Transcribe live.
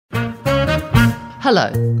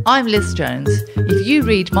Hello, I'm Liz Jones. If you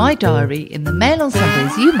read my diary in the Mail on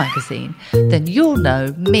Sunday's You magazine, then you'll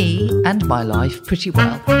know me and my life pretty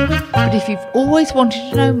well. But if you've always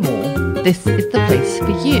wanted to know more, this is the place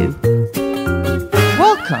for you.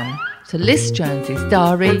 Welcome to Liz Jones's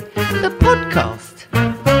Diary, the podcast.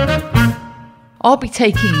 I'll be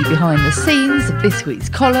taking you behind the scenes of this week's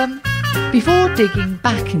column before digging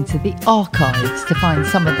back into the archives to find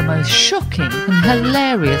some of the most shocking and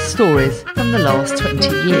hilarious stories from the last 20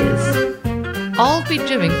 years. I'll be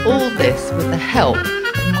doing all this with the help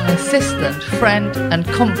of my assistant, friend and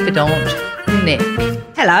confidant, Nick.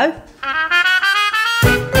 Hello.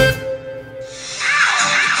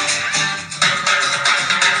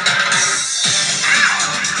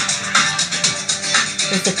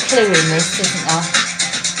 There's a clue in this, isn't there?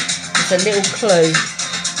 There's a little clue.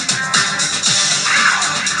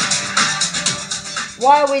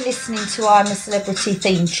 Why are we listening to I'm a Celebrity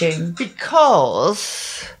theme tune?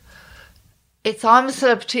 Because it's I'm a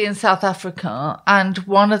Celebrity in South Africa, and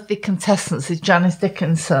one of the contestants is Janice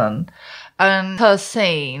Dickinson, and her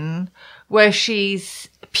scene where she's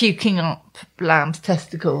puking up lamb's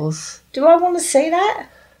testicles. Do I want to see that?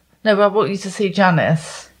 No, but I want you to see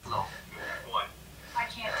Janice. I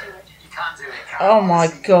can't do it. You can't do it. Oh my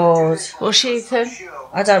God. What's she eating?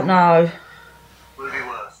 I don't know. Will it be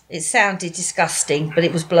worse? It sounded disgusting, but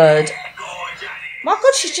it was blurred. My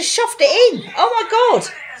God, she's just shoved it in. Oh my God.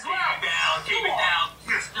 Keep it down.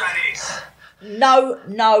 Yes, Janice.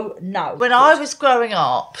 No. When I was growing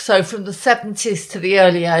up, so from the 70s to the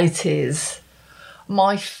early 80s,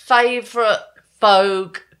 my favourite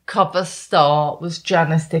Vogue cover star was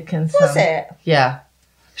Janice Dickinson. Was it? Yeah.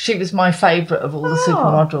 She was my favourite of all the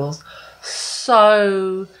supermodels.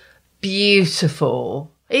 So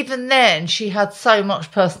beautiful. Even then, she had so much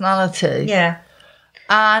personality. Yeah.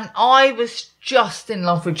 And I was just in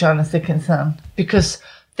love with Janice Dickinson because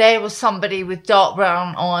there was somebody with dark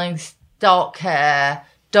brown eyes, dark hair,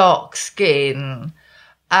 dark skin.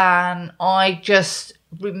 And I just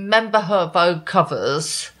remember her Vogue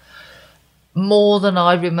covers more than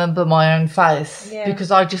I remember my own face. Yeah. Because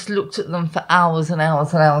I just looked at them for hours and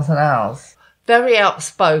hours and hours and hours. Very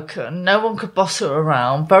outspoken, no one could boss her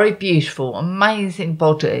around, very beautiful, amazing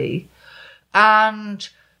body. And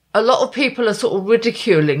a lot of people are sort of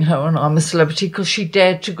ridiculing her on I'm a Celebrity because she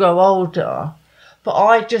dared to grow older. But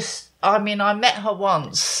I met her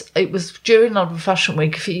once. It was during London Fashion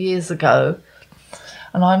Week a few years ago.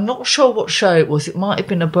 And I'm not sure what show it was. It might have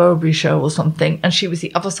been a Burberry show or something. And she was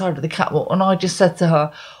the other side of the catwalk. And I just said to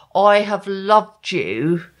her, I have loved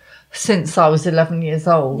you since I was 11 years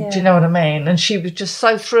old. Yeah. Do you know what I mean? And she was just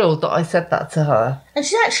so thrilled that I said that to her. And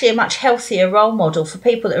she's actually a much healthier role model for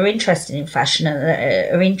people that are interested in fashion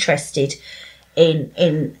and are interested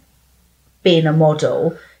in being a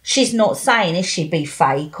model. She's not saying, is she, be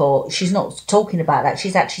fake, or she's not talking about that.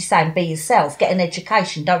 She's actually saying, be yourself, get an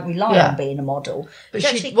education, don't rely on being a model. But She's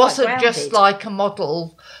she actually quite wasn't just grounded. like a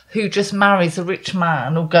model who just marries a rich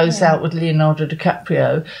man or goes out with Leonardo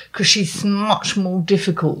DiCaprio, because she's much more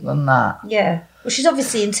difficult than that. Yeah. Well, she's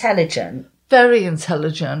obviously intelligent. Very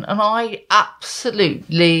intelligent, and I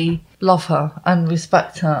absolutely love her and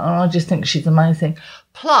respect her, and I just think she's amazing.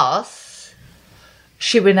 Plus,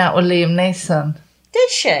 she went out with Liam Neeson. Did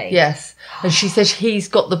she? Yes. And she says he's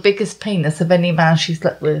got the biggest penis of any man she's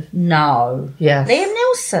slept with. No. Yes. Liam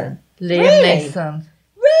Neeson? Liam Really? Neeson.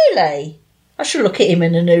 Really? I should look at him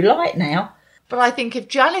in a new light now. But I think if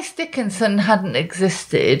Janice Dickinson hadn't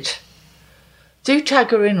existed, do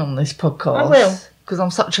tag her in on this podcast. I will. Because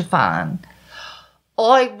I'm such a fan.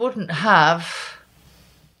 I wouldn't have,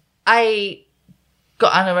 A,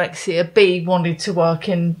 got anorexia, B, wanted to work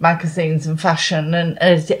in magazines and fashion and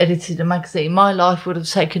edited a magazine. My life would have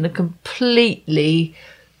taken a completely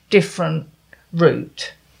different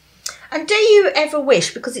route. And do you ever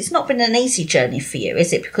wish, because it's not been an easy journey for you,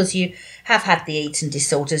 is it? Because you have had the eating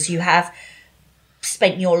disorders, you have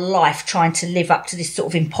spent your life trying to live up to this sort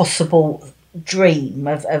of impossible dream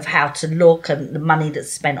of how to look and the money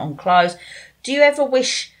that's spent on clothes. Do you ever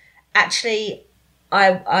wish, actually,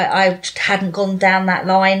 I hadn't gone down that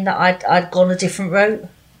line, that I'd gone a different route?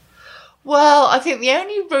 Well, I think the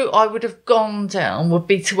only route I would have gone down would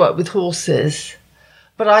be to work with horses.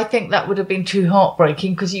 But I think that would have been too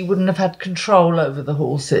heartbreaking because you wouldn't have had control over the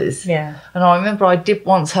horses. Yeah. And I remember I did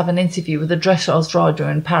once have an interview with a dressage rider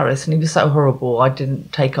in Paris, and he was so horrible I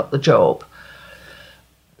didn't take up the job.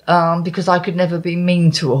 Because I could never be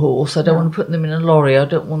mean to a horse. I don't want to put them in a lorry. I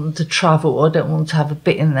don't want them to travel. I don't want to have a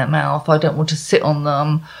bit in their mouth. I don't want to sit on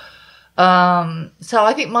them. So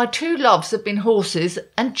I think my two loves have been horses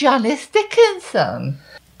and Janice Dickinson.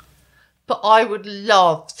 But I would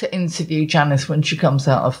love to interview Janice when she comes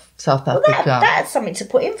out of South Africa. That's something to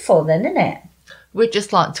put in for then, isn't it? We're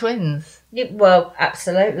just like twins. Well,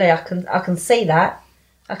 absolutely. I can see that.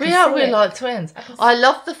 We're like twins. I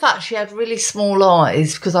love the fact she had really small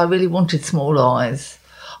eyes because I really wanted small eyes.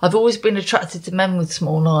 I've always been attracted to men with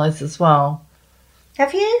small eyes as well.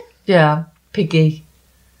 Have you? Yeah, Piggy.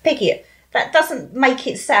 Piggy. That doesn't make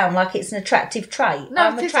it sound like it's an attractive trait.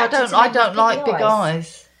 No, I don't like big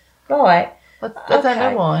eyes. Right. I don't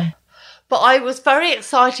know why. But I was very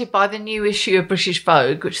excited by the new issue of British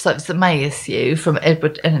Vogue, which is the May issue from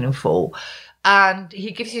Edward Enninful. And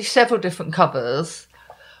he gives you several different covers,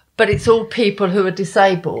 but it's all people who are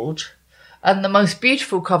disabled. And the most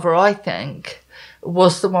beautiful cover, I think,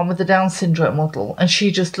 was the one with the Down syndrome model. And she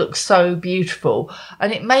just looks so beautiful.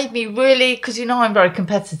 And it made me really, because I'm very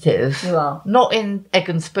competitive. You are. Not in egg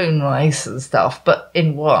and spoon race and stuff, but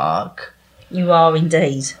in work. You are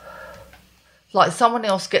indeed. Like someone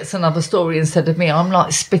else gets another story instead of me. I'm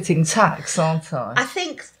like spitting tacks, aren't I? I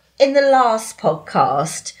think in the last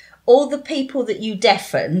podcast, all the people that you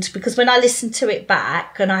deafened, because when I listened to it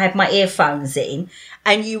back and I had my earphones in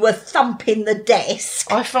and you were thumping the desk.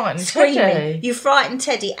 I frightened screaming, Teddy. You frightened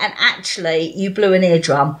Teddy and actually you blew an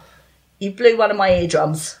eardrum. You blew one of my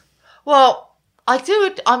eardrums. Well, I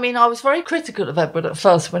was very critical of Edward at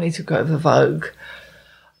first when he took over Vogue.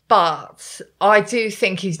 But I do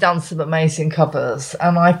think he's done some amazing covers.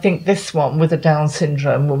 And I think this one with a Down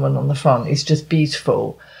syndrome woman on the front is just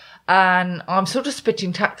beautiful. And I'm sort of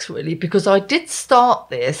spitting tacks, really, because I did start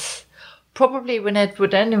this probably when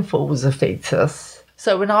Edward Enninful was a fetus.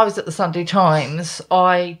 So when I was at the Sunday Times,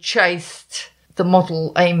 I chased the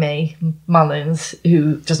model Amy Mullins,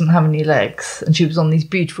 who doesn't have any legs. And she was on these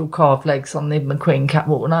beautiful carved legs on the McQueen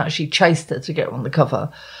catwalk. And I actually chased her to get her on the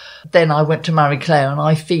cover. Then I went to Marie Claire and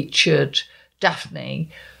I featured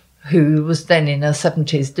Daphne, who was then in her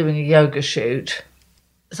 70s doing a yoga shoot.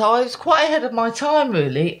 So I was quite ahead of my time,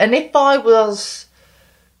 really. And if I was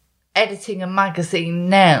editing a magazine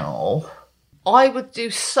now, I would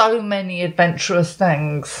do so many adventurous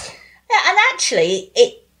things. Yeah, and actually,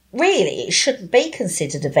 it shouldn't be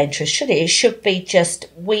considered adventurous, should it? It should be just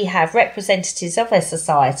we have representatives of our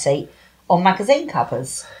society on magazine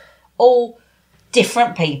covers. All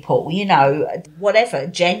different people, whatever,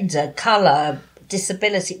 gender, colour,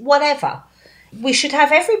 disability, whatever. We should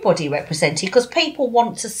have everybody represented because people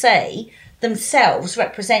want to see themselves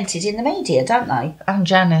represented in the media, don't they? And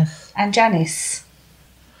Janice.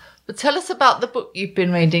 But tell us about the book you've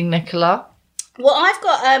been reading, Nicola. Well, I've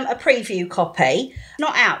got a preview copy.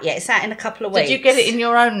 Not out yet. It's out in a couple of weeks. Did you get it in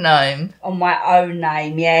your own name? On my own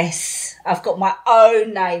name, yes. I've got my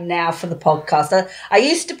own name now for the podcast. I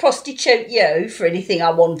used to prostitute you for anything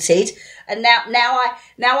I wanted, and now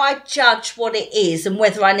I judge what it is and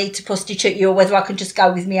whether I need to prostitute you or whether I can just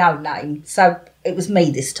go with my own name. So it was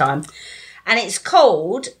me this time. And it's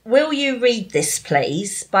called Will You Read This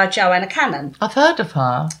Please by Joanna Cannon. I've heard of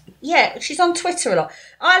her. Yeah, she's on Twitter a lot.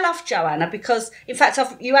 I love Joanna because, in fact,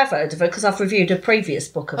 you have heard of her because I've reviewed a previous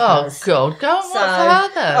book of hers. Oh, God. Go on, what's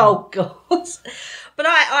her then? Oh, God. But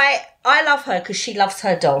I love her because she loves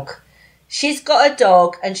her dog. She's got a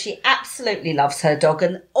dog and she absolutely loves her dog,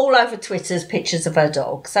 and all over Twitter's pictures of her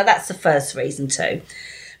dog. So that's the first reason too.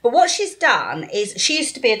 But what she's done is she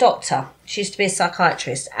used to be a doctor. She used to be a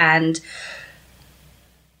psychiatrist, and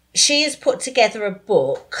she has put together a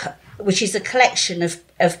book which is a collection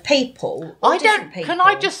of people. Can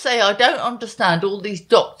I just say, I don't understand all these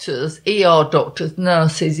doctors, ER doctors,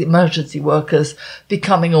 nurses, emergency workers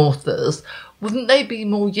becoming authors. Wouldn't they be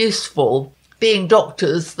more useful being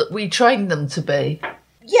doctors that we train them to be?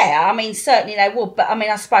 Yeah, I mean, certainly they would. But I mean,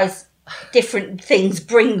 I suppose different things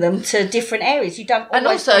bring them to different areas. You don't. And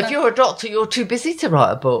also, if you're a doctor, you're too busy to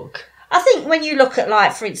write a book. I think when you look at,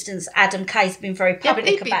 like, for instance, Adam Kay's been very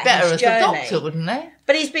public about his journey. Yeah, but he'd be better as a doctor, wouldn't he?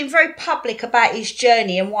 But he's been very public about his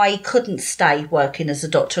journey and why he couldn't stay working as a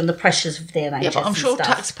doctor and the pressures of the NHS. Yeah, but I'm sure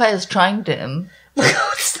taxpayers trained him.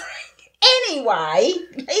 Anyway,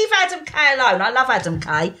 leave Adam Kay alone. I love Adam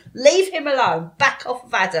Kay. Leave him alone. Back off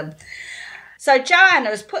of Adam. So Joanna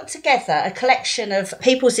has put together a collection of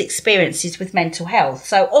people's experiences with mental health.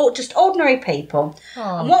 So all just ordinary people.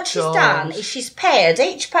 And what she's done is she's paired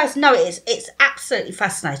each person. No, it's absolutely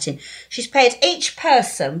fascinating. She's paired each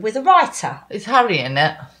person with a writer. Is Harry in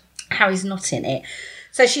it? Harry's not in it.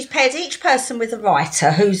 So she's paired each person with a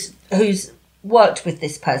writer who's worked with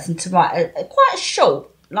this person to write quite a short,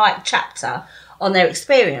 chapter on their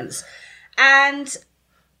experience. And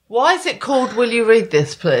why is it called Will You Read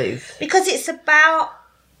This, Please? Because it's about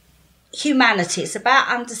humanity. It's about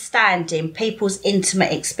understanding people's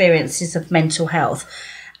intimate experiences of mental health.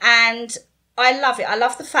 And I love it. I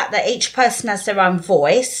love the fact that each person has their own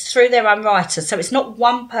voice through their own writer. So it's not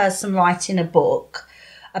one person writing a book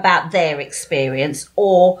about their experience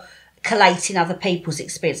or collating other people's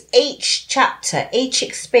experience. Each chapter, each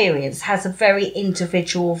experience has a very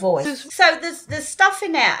individual voice. So there's stuff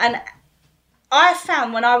in there, and I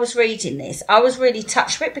found when I was reading this, I was really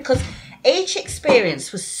touched with it because each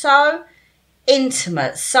experience was so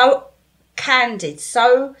intimate, so candid,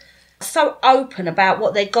 so open about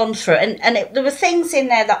what they'd gone through, and there were things in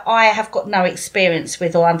there that I have got no experience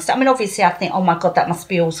with or understand. I mean, obviously I think, oh my God, that must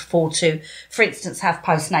be awful to, for instance, have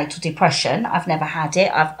postnatal depression. I've never had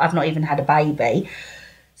it. I've not even had a baby,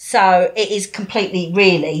 so it is completely,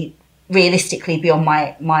 really, realistically beyond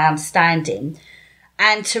my understanding.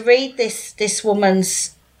 And to read this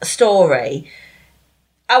woman's story,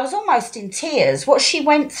 I was almost in tears. What she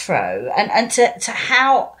went through, and to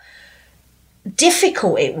how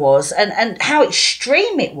difficult it was, and how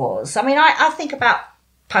extreme it was. I mean, I think about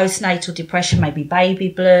postnatal depression, maybe baby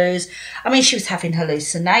blues. I mean, she was having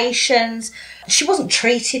hallucinations. She wasn't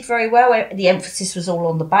treated very well. The emphasis was all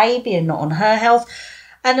on the baby and not on her health.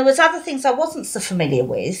 And there was other things I wasn't so familiar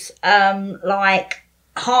with, like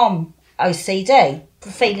harm OCD,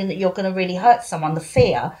 the feeling that you're going to really hurt someone, the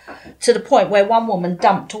fear, to the point where one woman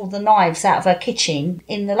dumped all the knives out of her kitchen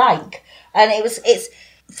in the lake. And it's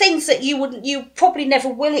things that you probably never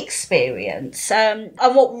will experience. And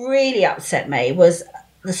what really upset me was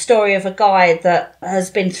the story of a guy that has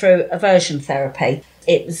been through aversion therapy.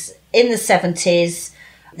 It was in the 70s.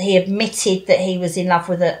 He admitted that he was in love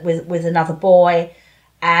with another boy,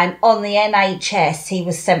 and on the NHS he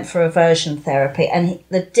was sent for aversion therapy. And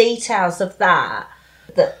the details of that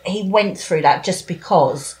he went through that just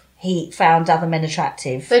because he found other men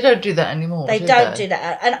attractive. They don't do that anymore. They don't do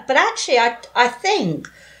that. But actually, I think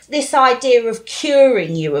this idea of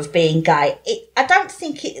curing you of being gay, I don't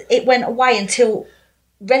think it went away until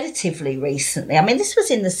relatively recently. I mean, this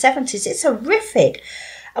was in the 70s. It's horrific.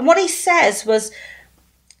 And what he says was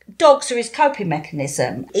dogs are his coping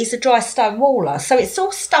mechanism. He's a dry stone waller. So it's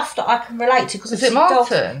all stuff that I can relate to. Is it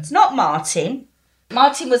Martin? It's not Martin.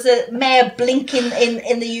 Martin was a mere blink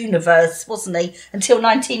in the universe, wasn't he, until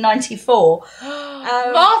 1994.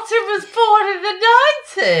 Martin was born in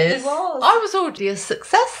the 90s. He was. I was already a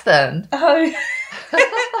success then. Oh,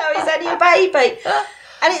 no, he's only a baby.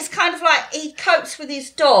 And it's kind of like he copes with his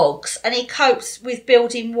dogs and he copes with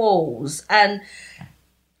building walls. And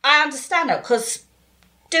I understand that because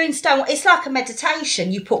doing stone, it's like a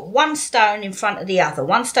meditation. You put one stone in front of the other,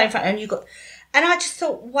 one stone in front, and you got. And I just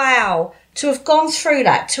thought, wow, to have gone through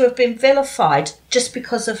that, to have been vilified just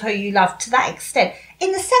because of who you love to that extent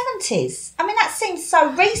in the 70s. I mean, that seems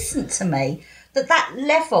so recent to me that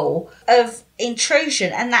level of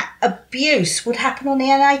intrusion and that abuse would happen on the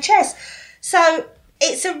NHS. So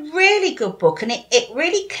it's a really good book, and it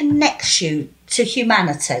really connects you to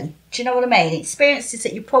humanity. Do you know what I mean? Experiences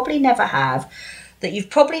that you probably never have, that you've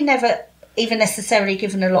probably never even necessarily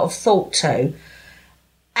given a lot of thought to.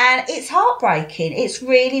 And it's heartbreaking. It's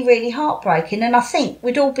really, really heartbreaking. And I think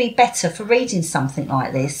we'd all be better for reading something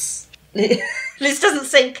like this. Liz doesn't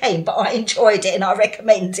seem keen, but I enjoyed it and I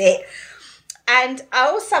recommend it. And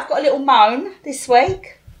I've got a little moan this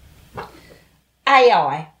week.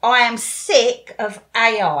 AI. I am sick of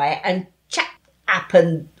AI and chat app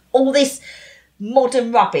and all this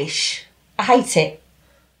modern rubbish. I hate it.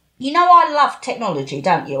 You know, I love technology,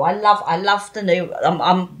 don't you? I love the new.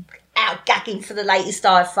 I'm out gagging for the latest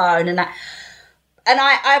iPhone and that. And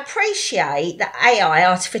I appreciate that AI,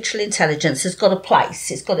 artificial intelligence, has got a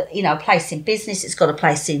place. It's got a place in business. It's got a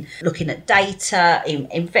place in looking at data,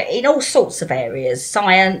 in all sorts of areas,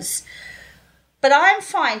 science. But I'm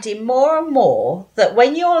finding more and more that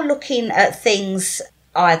when you're looking at things,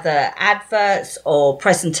 either adverts or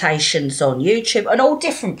presentations on YouTube and all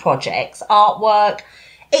different projects, artwork,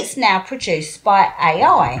 it's now produced by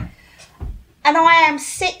AI. And I am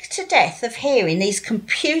sick to death of hearing these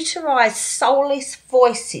computerised, soulless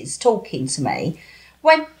voices talking to me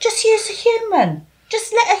when just use a human.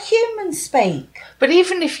 Just let a human speak. But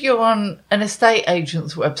even if you're on an estate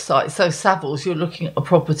agent's website, so Savills, you're looking at a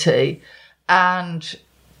property and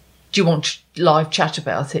do you want live chat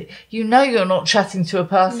about it? You know you're not chatting to a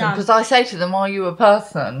person because I say to them, are you a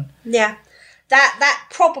person? Yeah. That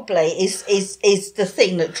probably is the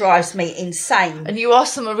thing that drives me insane. And you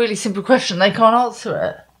ask them a really simple question, they can't answer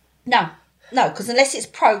it. No, because unless it's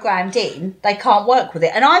programmed in, they can't work with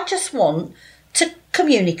it. And I just want to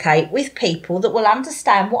communicate with people that will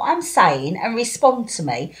understand what I'm saying and respond to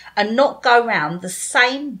me and not go around the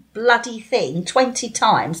same bloody thing 20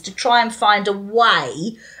 times to try and find a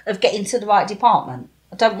way of getting to the right department.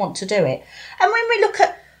 I don't want to do it. And when we look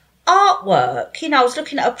at artwork. I was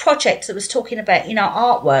looking at a project that was talking about,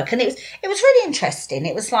 artwork, and it was really interesting.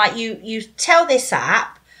 It was like you tell this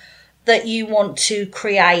app that you want to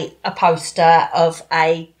create a poster of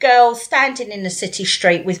a girl standing in the city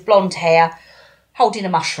street with blonde hair holding a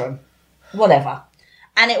mushroom, whatever.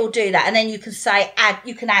 And it will do that. And then you can say,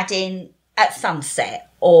 you can add in at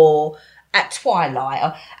sunset or at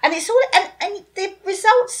twilight. And it's all, and the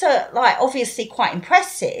results are like obviously quite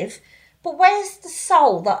impressive, but where's the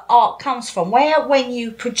soul that art comes from? Where, when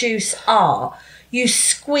you produce art, you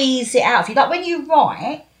squeeze it out of you. Like when you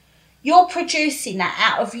write, you're producing that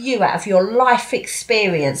out of you, out of your life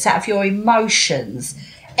experience, out of your emotions.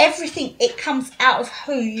 Everything, it comes out of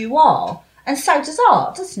who you are. And so does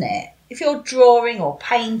art, doesn't it? If you're drawing or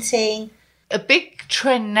painting. A big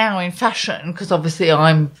trend now in fashion, because obviously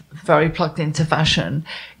I'm very plugged into fashion,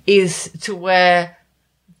 is to wear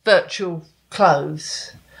virtual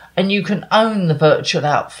clothes. And you can own the virtual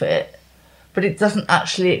outfit, but it doesn't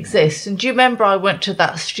actually exist. And do you remember I went to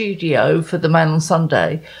that studio for the Mail on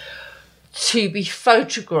Sunday to be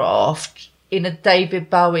photographed in a David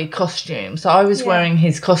Bowie costume? So I was wearing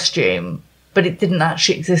his costume, but it didn't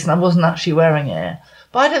actually exist and I wasn't actually wearing it.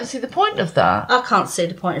 But I don't see the point of that. I can't see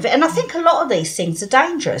the point of it. And I think a lot of these things are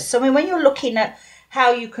dangerous. I mean, when you're looking at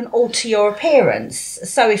how you can alter your appearance,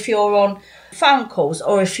 so if you're on phone calls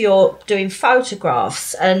or if you're doing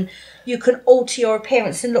photographs and you can alter your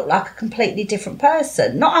appearance and look like a completely different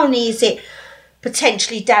person, not only is it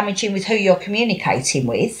potentially damaging with who you're communicating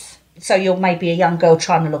with, so you're maybe a young girl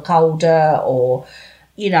trying to look older or,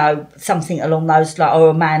 something along those lines, or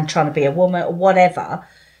a man trying to be a woman or whatever.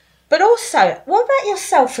 But also, what about your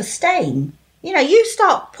self-esteem? You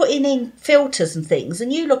start putting in filters and things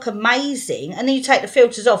and you look amazing, and then you take the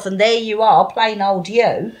filters off and there you are, plain old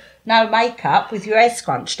you, no makeup, with your hair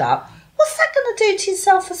scrunched up. What's that going to do to your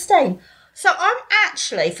self-esteem? So I'm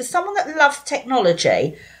actually, for someone that loves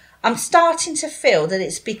technology, I'm starting to feel that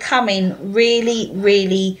it's becoming really,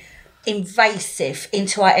 really invasive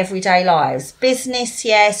into our everyday lives. Business,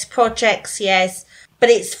 yes. Projects, yes. But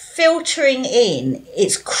it's filtering in,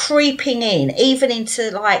 it's creeping in, even into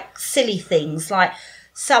like silly things like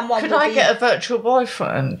someone. Could I get a virtual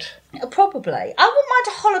boyfriend? Probably. I wouldn't mind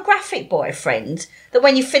a holographic boyfriend that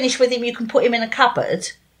when you finish with him, you can put him in a cupboard.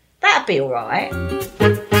 That'd be all right.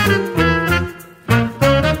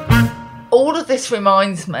 All of this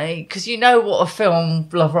reminds me, because you know what a film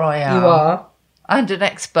lover I am. You are. And an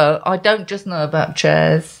expert. I don't just know about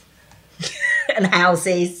chairs. And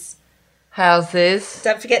houses. Houses.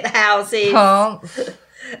 Don't forget the houses. Plants.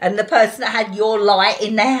 And the person that had your light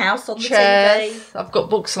in their house on the chairs. TV. I've got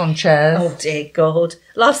books on chairs. Oh, dear God.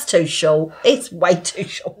 Life's too short. It's way too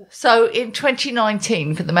short. So in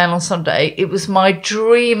 2019 for the Mail on Sunday, it was my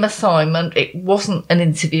dream assignment. It wasn't an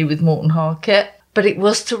interview with Morten Harket, but it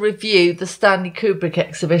was to review the Stanley Kubrick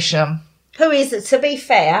exhibition. Who is, to be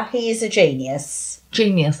fair, he is a genius.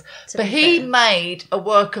 Genius. But he made a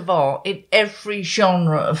work of art in every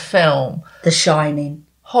genre of film. The Shining.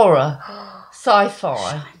 Horror,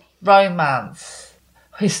 sci-fi, romance,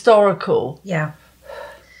 historical. Yeah.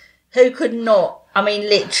 Who could not, I mean,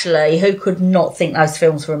 literally, who could not think those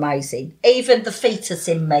films were amazing? Even the fetus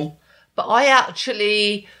in me. But I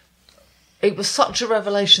actually, it was such a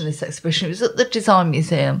revelation, this exhibition. It was at the Design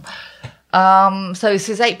Museum. So this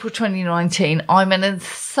is April 2019. I'm an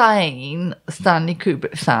insane Stanley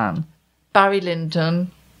Kubrick fan. Barry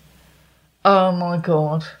Lyndon. Oh my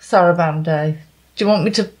God. Sarabande. Do you want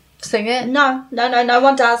me to sing it? No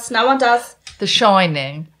one does. No one does. The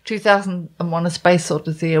Shining, 2001: A Space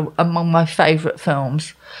Odyssey, among my favourite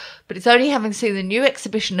films. But it's only having seen the new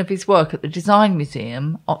exhibition of his work at the Design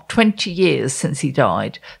Museum, 20 years since he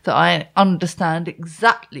died, that I understand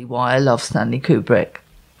exactly why I love Stanley Kubrick.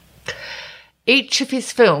 Each of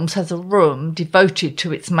his films has a room devoted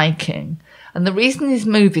to its making, and the reason his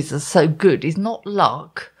movies are so good is not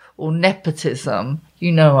luck or nepotism.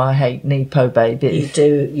 You know I hate nepo babies. You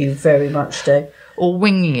do, you very much do. Or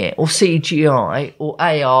winging it, or CGI, or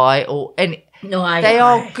AI, or any... No, AI. They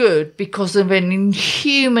are good because of an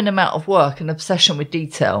inhuman amount of work and obsession with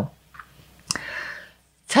detail.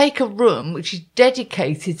 Take a room which is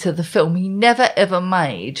dedicated to the film he never ever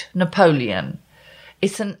made, Napoleon.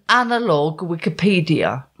 It's an analogue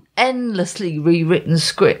Wikipedia, endlessly rewritten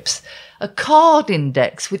scripts, a card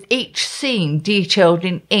index with each scene detailed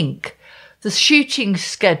in ink. The shooting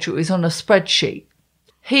schedule is on a spreadsheet.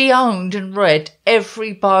 He owned and read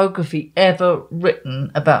every biography ever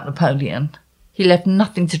written about Napoleon. He left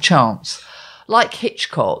nothing to chance. Like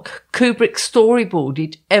Hitchcock, Kubrick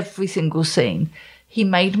storyboarded every single scene. He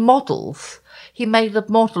made models. He made a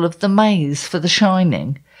model of the maze for The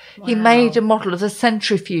Shining. He made a model of the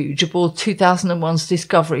centrifuge aboard 2001's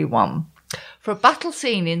Discovery 1. For a battle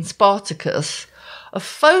scene in Spartacus, a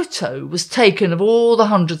photo was taken of all the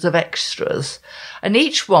hundreds of extras, and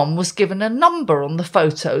each one was given a number on the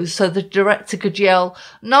photo so the director could yell,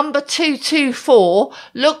 "Number 224,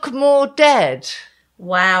 look more dead."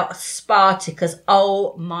 Wow, Spartacus.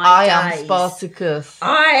 Oh my I days. am Spartacus.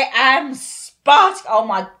 I am Spartacus. Oh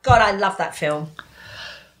my God, I love that film.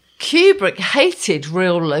 Kubrick hated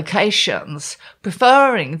real locations,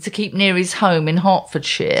 preferring to keep near his home in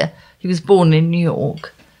Hertfordshire. He was born in New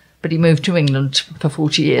York, but he moved to England for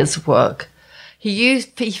 40 years of work. He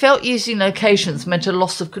felt using locations meant a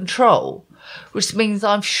loss of control, which means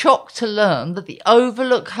I'm shocked to learn that the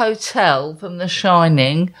Overlook Hotel from The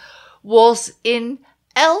Shining was in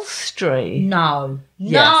Elstree. No.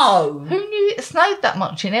 Yes. No. Who knew it snowed that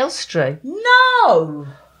much in Elstree? No.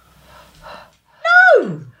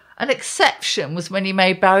 No. An exception was when he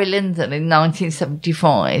made Barry Lyndon in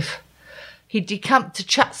 1975. He decamped to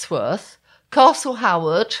Chatsworth, Castle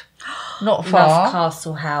Howard, not far, Love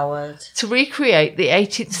Castle Howard. to recreate the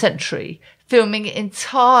 18th century, filming it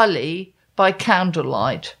entirely by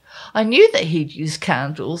candlelight. I knew that he'd used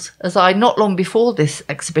candles, as I, not long before this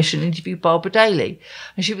exhibition, interviewed Barbara Daly,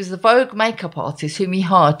 and she was the Vogue makeup artist whom he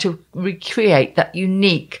hired to recreate that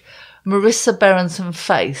unique Marissa Berenson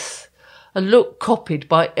face, a look copied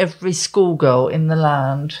by every schoolgirl in the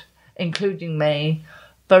land, including me.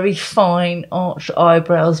 Very fine arched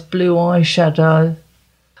eyebrows, blue eyeshadow.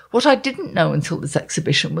 What I didn't know until this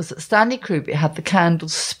exhibition was that Stanley Kubrick had the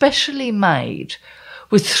candles specially made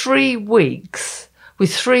with 3 wicks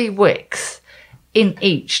in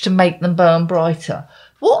each to make them burn brighter.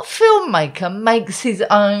 What filmmaker makes his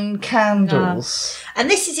own candles? And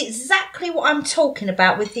this is exactly what I'm talking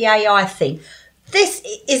about with the AI thing. This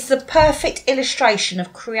is the perfect illustration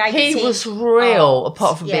of creating. He was real, art.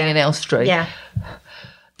 apart from being in Elstree. Yeah.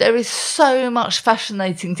 There is so much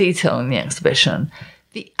fascinating detail in the exhibition.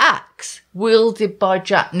 The axe, wielded by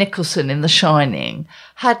Jack Nicholson in The Shining,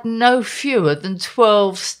 had no fewer than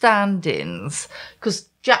 12 stand-ins because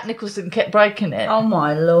Jack Nicholson kept breaking it. Oh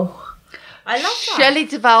my Lord. I love that. Shelley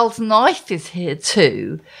Duvall's knife is here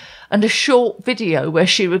too, and a short video where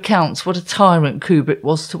she recounts what a tyrant Kubrick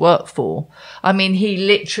was to work for. I mean, he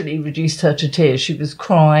literally reduced her to tears. She was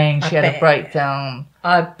crying. She had a breakdown.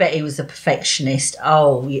 I bet he was a perfectionist.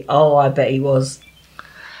 Oh, I bet he was.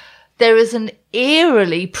 There is an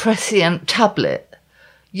eerily prescient tablet.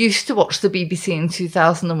 Used to watch the BBC in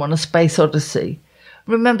 2001 A Space Odyssey.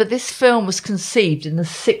 Remember, this film was conceived in the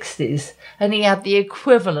 60s and he had the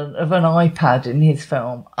equivalent of an iPad in his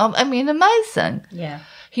film. I mean, amazing. Yeah.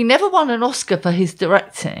 He never won an Oscar for his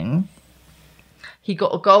directing. He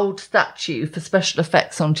got a gold statue for special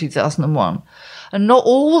effects on 2001. And not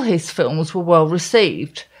all his films were well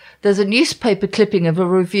received. There's a newspaper clipping of a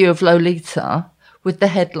review of Lolita with the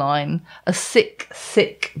headline, "A sick,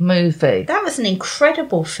 sick movie." That was an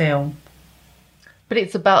incredible film. But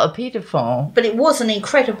it's about a paedophile. But it was an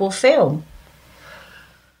incredible film.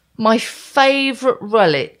 My favourite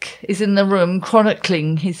relic is in the room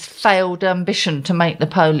chronicling his failed ambition to make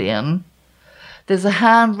Napoleon. There's a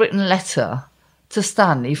handwritten letter to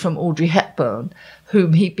Stanley from Audrey Hepburn,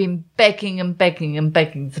 whom he'd been begging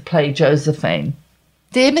to play Josephine.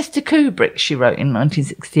 "Dear Mr. Kubrick," she wrote in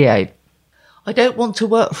 1968, "I don't want to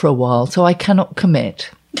work for a while, so I cannot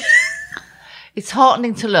commit. It's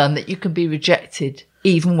heartening to learn that you can be rejected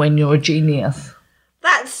even when you're a genius."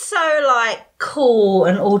 That's so, cool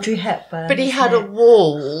and Audrey Hepburn. But he had a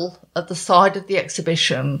wall at the side of the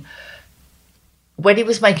exhibition. When he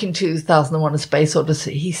was making 2001 A Space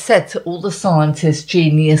Odyssey, he said to all the scientists,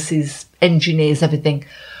 geniuses, engineers, everything,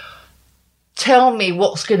 "Tell me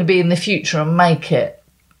what's going to be in the future and make it."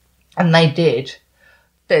 And they did.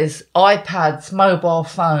 There's iPads, mobile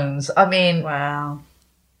phones. I mean, Wow.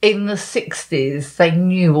 in the 60s, they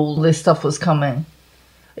knew all this stuff was coming.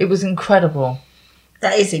 It was incredible.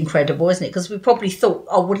 That is incredible, isn't it? Because we probably thought,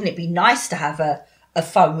 wouldn't it be nice to have a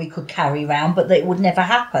phone we could carry around, but that it would never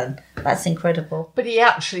happen. That's incredible. But he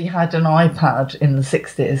actually had an iPad in the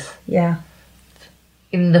 60s. Yeah.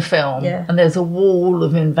 In the film. Yeah. And there's a wall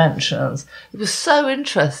of inventions. It was so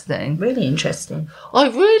interesting. Really interesting. I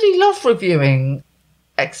really love reviewing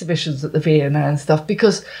exhibitions at the V&A and stuff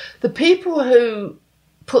because the people who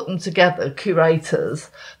put them together, curators,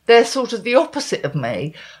 they're sort of the opposite of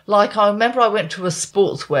me. Like, I remember I went to a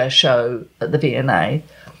sportswear show at the V&A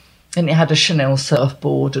and it had a Chanel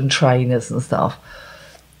surfboard and trainers and stuff.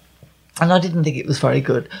 And I didn't think it was very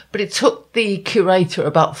good. But it took the curator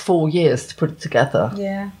about 4 years to put it together.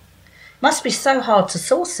 Yeah. Must be so hard to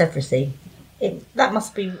source everything. That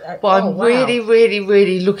must be... Well, I'm really, really,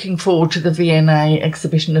 really looking forward to the V&A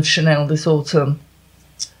exhibition of Chanel this autumn.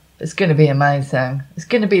 It's going to be amazing. It's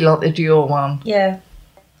going to be like the Dior one. Yeah.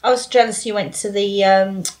 I was jealous you went to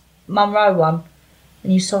the Monroe one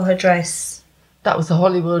and you saw her dress. That was the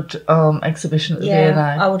Hollywood exhibition at the V&A.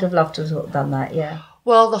 I would have loved to have done that, yeah.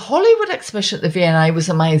 Well, the Hollywood exhibition at the V&A was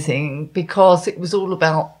amazing because it was all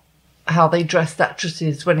about how they dressed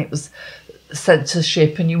actresses when it was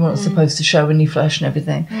censorship and you weren't supposed to show any flesh and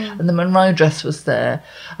everything. And the Monroe dress was there.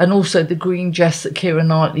 And also the green dress that Keira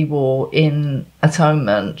Knightley wore in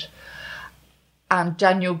Atonement. And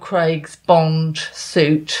Daniel Craig's Bond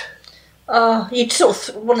suit. Oh, you'd sort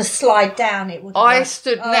of want to slide down it, wouldn't you? I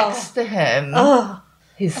stood next to him,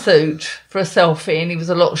 his suit, for a selfie, and he was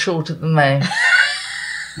a lot shorter than me.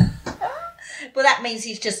 Well, that means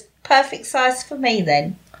he's just perfect size for me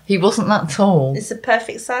then. He wasn't that tall. It's a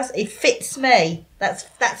perfect size. It fits me. That's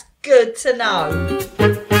good to know.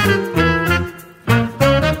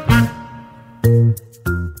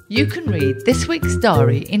 You can read this week's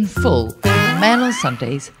diary in full in the Mail on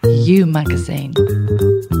Sunday's You magazine. Do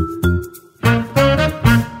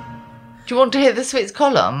you want to hear this week's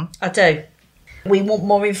column? I do. We want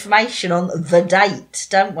more information on the date,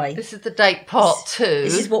 don't we? This is the date part 2.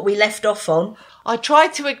 This is what we left off on. I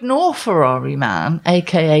tried to ignore Ferrari Man,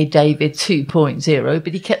 aka David 2.0,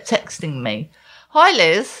 but he kept texting me. Hi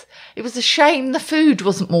Liz, it was a shame the food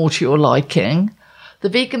wasn't more to your liking. The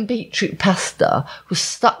vegan beetroot pasta was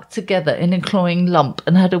stuck together in a cloying lump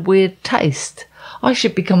and had a weird taste. I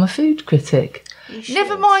should become a food critic.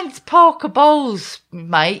 Never mind Parker Bowles,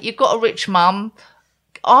 mate. You've got a rich mum.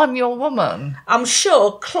 I'm your woman. I'm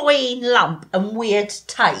sure cloying lump and weird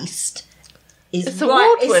taste is It's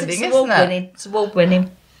award-winning, isn't it? It's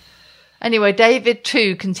award-winning. Anyway, David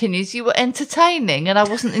 2 continues, you were entertaining and I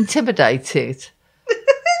wasn't intimidated.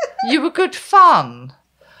 You were good fun.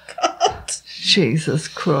 God. Jesus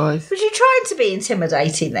Christ. Was you trying to be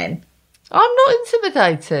intimidating then? I'm not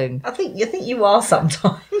intimidating. I think you are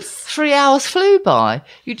sometimes. 3 hours flew by.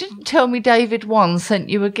 You didn't tell me David 1 sent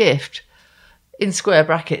you a gift. In square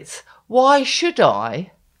brackets. Why should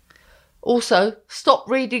I? Also, stop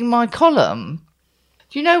reading my column.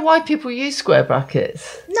 Do you know why people use square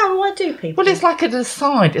brackets? No, why do people? Well, it's like an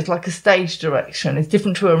aside. It's like a stage direction. It's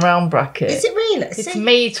different to a round bracket. Is it really? It's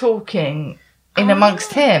me talking in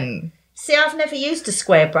amongst him. See, I've never used a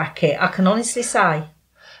square bracket, I can honestly say.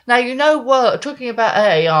 Now, you know Word, talking about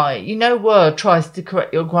AI, you know Word tries to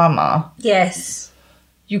correct your grammar. Yes.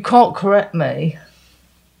 You can't correct me.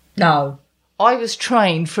 No. I was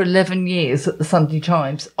trained for 11 years at the Sunday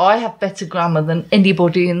Times. I have better grammar than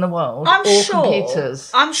anybody in the world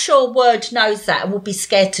computers. I'm sure Word knows that and will be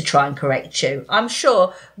scared to try and correct you. I'm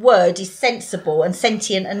sure Word is sensible and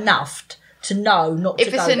sentient enough to know not to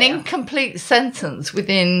go there. If it's an incomplete sentence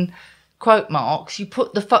within quote marks, you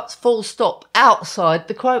put the full stop outside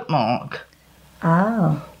the quote mark.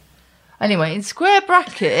 Oh. Anyway, in square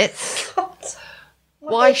brackets... God.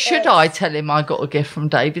 Why should I tell him I got a gift from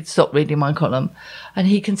David? Stop reading my column. And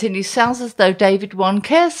he continues, sounds as though David 1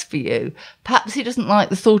 cares for you. Perhaps he doesn't like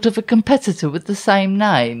the thought of a competitor with the same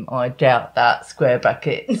name. I doubt that, square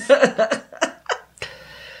brackets.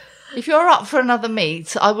 If you're up for another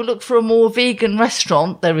meet, I will look for a more vegan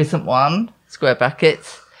restaurant. There isn't one, square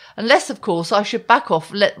brackets. Unless, of course, I should back off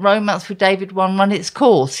and let Romance with David 1 run its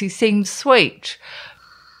course. He seems sweet.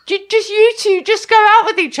 Just you two just go out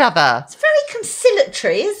with each other. It's very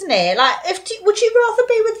conciliatory, isn't it? Like, would you rather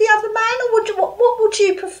be with the other man, or what would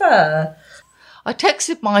you prefer? I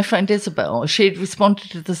texted my friend Isabel. She had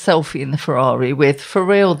responded to the selfie in the Ferrari with, for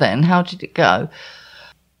real then, how did it go?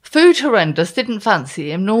 Food horrendous, didn't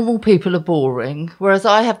fancy him, normal people are boring, whereas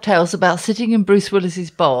I have tales about sitting in Bruce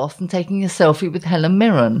Willis's bath and taking a selfie with Helen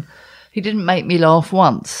Mirren. He didn't make me laugh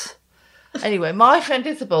once. Anyway, my friend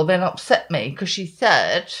Isabel then upset me because she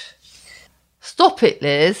said, stop it,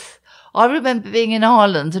 Liz. I remember being in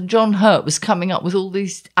Ireland and John Hurt was coming up with all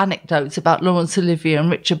these anecdotes about Laurence Olivier and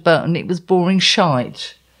Richard Burton. It was boring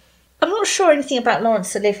shite. I'm not sure anything about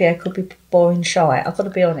Laurence Olivier could be boring shite, I've got to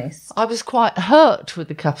be honest. I was quite hurt with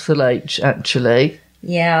the capital H, actually.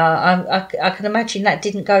 Yeah, I can imagine that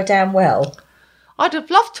didn't go down well. I'd have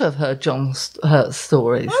loved to have heard John Hurt's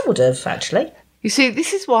stories. I would have, actually. You see,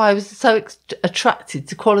 this is why I was so attracted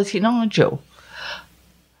to Quality Nigel.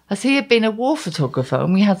 As he had been a war photographer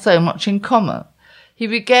and we had so much in common. He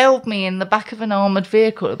regaled me in the back of an armoured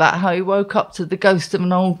vehicle about how he woke up to the ghost of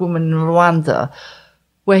an old woman in Rwanda,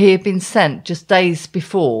 where he had been sent just days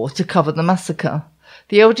before to cover the massacre.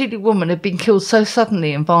 The elderly woman had been killed so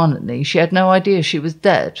suddenly and violently she had no idea she was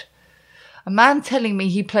dead. A man telling me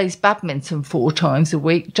he plays badminton 4 times a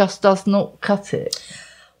week just does not cut it.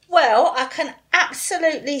 Well, I can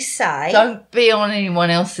absolutely say... Don't be on anyone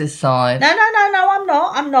else's side. No,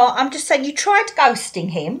 I'm not. I'm just saying you tried ghosting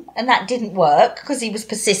him and that didn't work because he was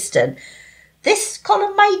persistent. This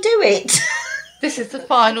column may do it. This is the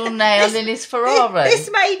final nail in his Ferrari. This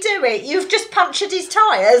may do it. You've just punctured his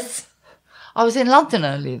tyres. I was in London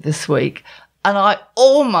earlier this week and I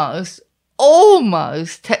almost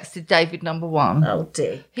texted David number 1. Oh,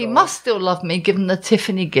 dear. He must still love me given the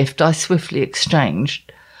Tiffany gift I swiftly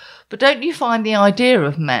exchanged. But don't you find the idea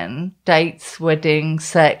of men, dates, weddings,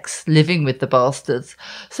 sex, living with the bastards,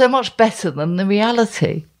 so much better than the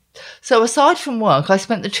reality? So aside from work, I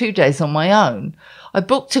spent the 2 days on my own. I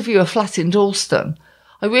booked to view a flat in Dalston.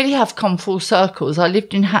 I really have come full circle as I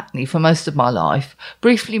lived in Hackney for most of my life,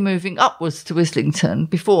 briefly moving upwards to Islington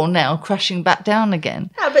before now crashing back down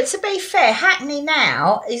again. No, but to be fair, Hackney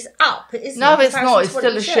now is up, isn't it? No, it's not. It's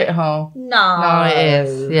still a shithole. No, it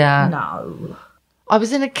is. Yeah. No. I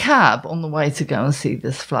was in a cab on the way to go and see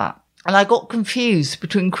this flat, and I got confused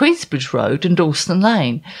between Queensbridge Road and Dalston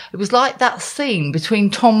Lane. It was like that scene between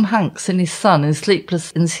Tom Hanks and his son in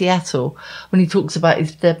Sleepless in Seattle when he talks about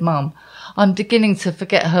his dead mum. I'm beginning to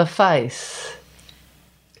forget her face.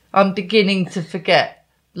 I'm beginning to forget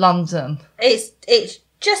London. It's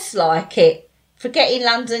just like it. Forgetting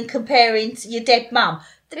London, comparing to your dead mum.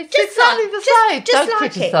 It's exactly the same. Don't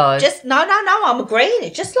like criticise. Just no. I'm agreeing.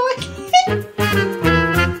 It's just like it.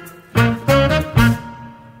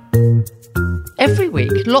 Every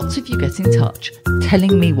week, lots of you get in touch,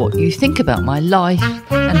 telling me what you think about my life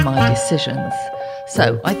and my decisions.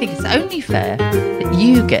 So I think it's only fair that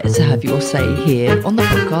you get to have your say here on the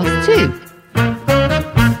podcast too.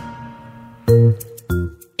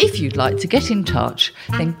 If you'd like to get in touch,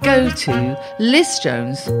 then go to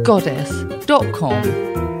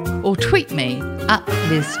lizjonesgoddess.com or tweet me at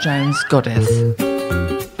lizjonesgoddess.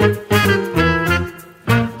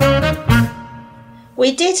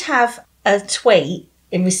 We did have a tweet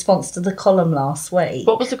in response to the column last week.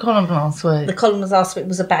 What was the column last week? The column last week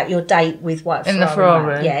was about your date with White Ferrari. In the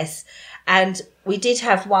Ferrari. Yes. And we did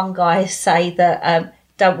have one guy say that,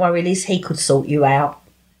 don't worry, Liz, he could sort you out.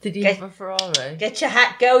 Did he have a Ferrari? Get your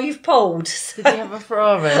hat, girl, you've pulled. Did he have a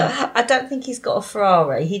Ferrari? I don't think he's got a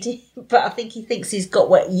Ferrari. He did, but I think he thinks he's got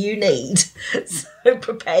what you need. So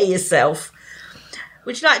prepare yourself.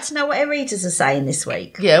 Would you like to know what our readers are saying this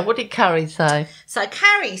week? Yeah, what did Carrie say? So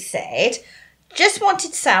Carrie said, just wanted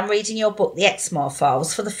to say I'm reading your book, The Exmoor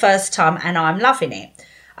Files, for the first time and I'm loving it.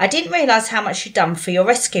 I didn't realise how much you'd done for your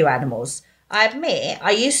rescue animals. I admit, I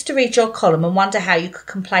used to read your column and wonder how you could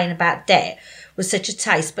complain about debt with such a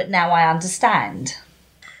taste, but now I understand.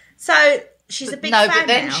 So she's a big fan now. No, but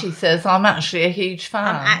then she says, I'm actually a huge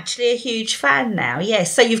fan. I'm actually a huge fan now,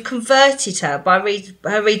 yes. So you've converted her by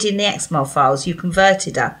her reading the Exmoor Files. You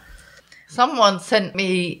converted her. Someone sent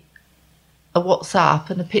me a WhatsApp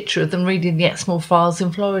and a picture of them reading the Exmoor Files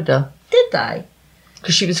in Florida. Did they?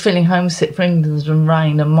 Because she was feeling homesick for England and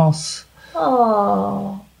rain and moss.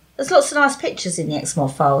 Oh, there's lots of nice pictures in the Exmoor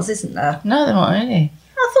Files, isn't there? No, there aren't any.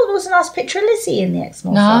 I thought there was a nice picture of Lizzie in the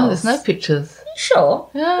Exmoor Files. No, there's no pictures. Are you sure?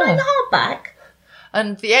 Yeah. Not in the hardback.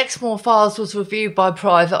 And the Exmoor Files was reviewed by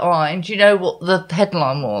Private Eye. And do you know what the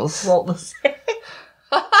headline was? What was it?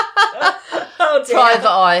 Oh dear. Private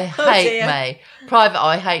Eye hate dear. me. Private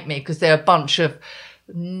Eye hate me because they're a bunch of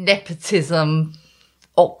nepotism,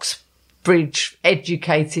 Oxbridge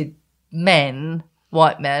educated men,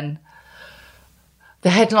 white men. The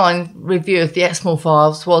headline review of the Exmoor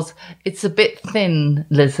Files was, "It's a bit thin,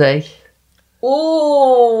 Lizzie." Oh.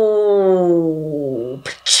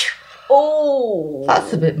 Oh.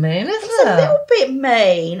 That's a bit mean, isn't It's it? a little bit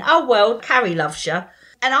mean. Oh, well, Carrie loves you.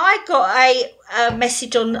 And I got a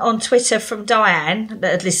message on Twitter from Diane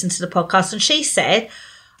that had listened to the podcast, and she said,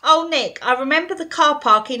 oh, Nick, I remember the car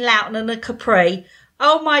park in Loughton and the Capri.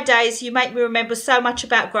 Oh, my days, you make me remember so much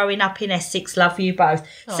about growing up in Essex. Love you both.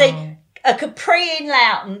 Oh. See, a Capri in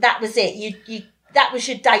Loughton, that was it. You that was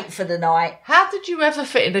your date for the night. How did you ever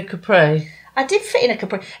fit in a Capri? I did fit in a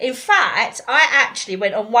Capri. In fact, I actually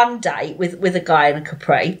went on one date with a guy in a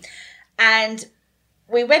Capri, and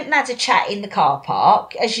we went and had a chat in the car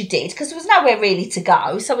park, as you did, because there was nowhere really to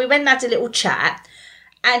go. So we went and had a little chat,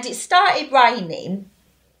 and it started raining,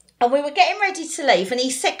 and we were getting ready to leave, and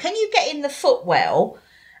he said, can you get in the footwell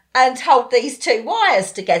and hold these two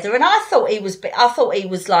wires together? And I thought he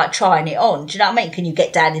was like trying it on. Do you know what I mean? Can you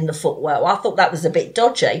get down in the footwell? I thought that was a bit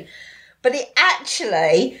dodgy. But it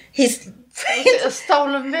actually, Was it a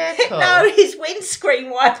stolen vehicle? No, his windscreen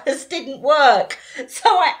wipers didn't work. So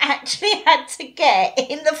I actually had to get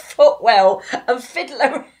in the footwell and fiddle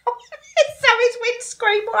around. So his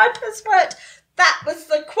windscreen wipers worked. That was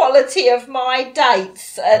the quality of my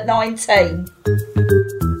dates at 19.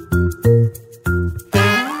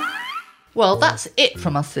 Well, that's it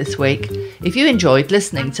from us this week. If you enjoyed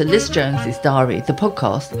listening to Liz Jones's Diary, the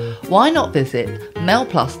podcast, why not visit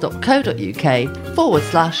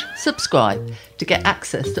mailplus.co.uk/subscribe to get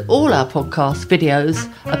access to all our podcasts, videos,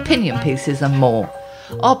 opinion pieces and more.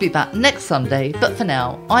 I'll be back next Sunday, but for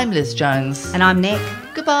now, I'm Liz Jones. And I'm Nick.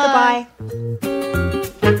 Goodbye. Goodbye.